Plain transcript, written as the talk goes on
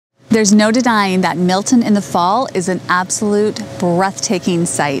There's no denying that Milton in the fall is an absolute breathtaking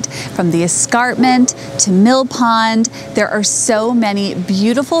sight. From the escarpment to Mill Pond, there are so many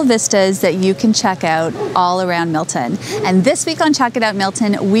beautiful vistas that you can check out all around Milton. And this week on Check It Out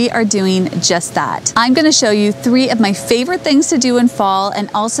Milton, we are doing just that. I'm going to show you 3 of my favorite things to do in fall and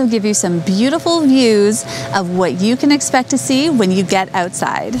also give you some beautiful views of what you can expect to see when you get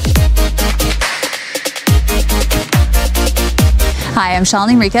outside. Hi, I'm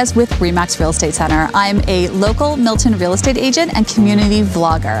Shaleni Henriquez with Remax Real Estate Center. I'm a local Milton real estate agent and community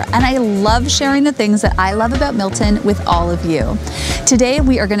vlogger, and I love sharing the things that I love about Milton with all of you. Today,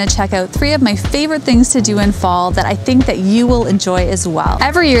 we are going to check out 3 of my favorite things to do in fall that I think that you will enjoy as well.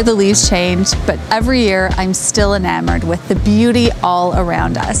 Every year the leaves change, but every year I'm still enamored with the beauty all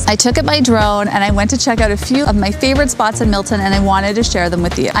around us. I took up my drone and I went to check out a few of my favorite spots in Milton, and I wanted to share them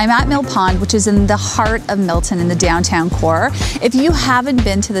with you. I'm at Mill Pond, which is in the heart of Milton in the downtown core. If you haven't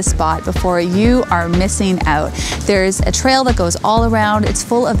been to the spot before, you are missing out. There's a trail that goes all around. It's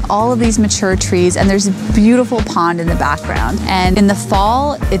full of all of these mature trees, and there's a beautiful pond in the background. And in the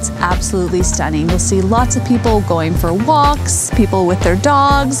fall, it's absolutely stunning. You'll see lots of people going for walks, people with their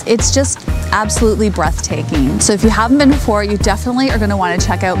dogs. It's just absolutely breathtaking. So if you haven't been before, you definitely are going to want to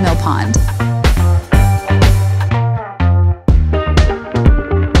check out Mill Pond.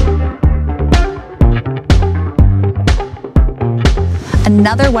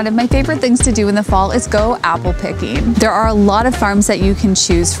 Another one of my favorite things to do in the fall is go apple picking. There are a lot of farms that you can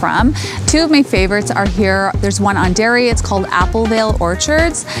choose from. 2 of my favorites are here. There's one on Derry. It's called Applevale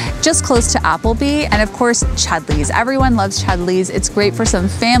Orchards, just close to Appleby. And of course, Chudley's. Everyone loves Chudley's. It's great for some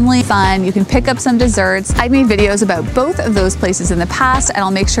family fun. You can pick up some desserts. I've made videos about both of those places in the past, and I'll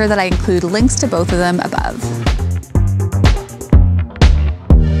make sure that I include links to both of them above.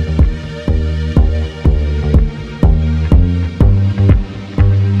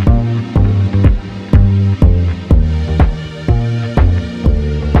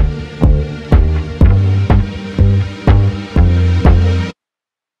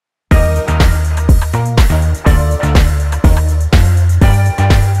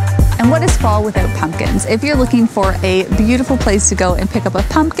 What is fall without pumpkins? If you're looking for a beautiful place to go and pick up a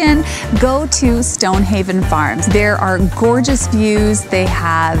pumpkin, go to Stonehaven Farms. There are gorgeous views. They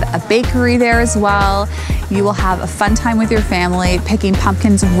have a bakery there as well. You will have a fun time with your family picking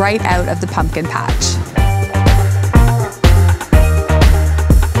pumpkins right out of the pumpkin patch.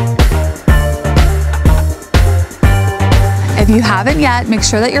 If you haven't yet, make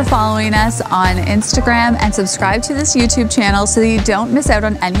sure that you're following us on Instagram and subscribe to this YouTube channel so that you don't miss out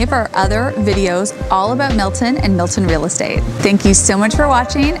on any of our other videos all about Milton and Milton real estate. Thank you so much for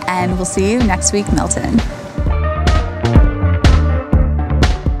watching, and we'll see you next week, Milton.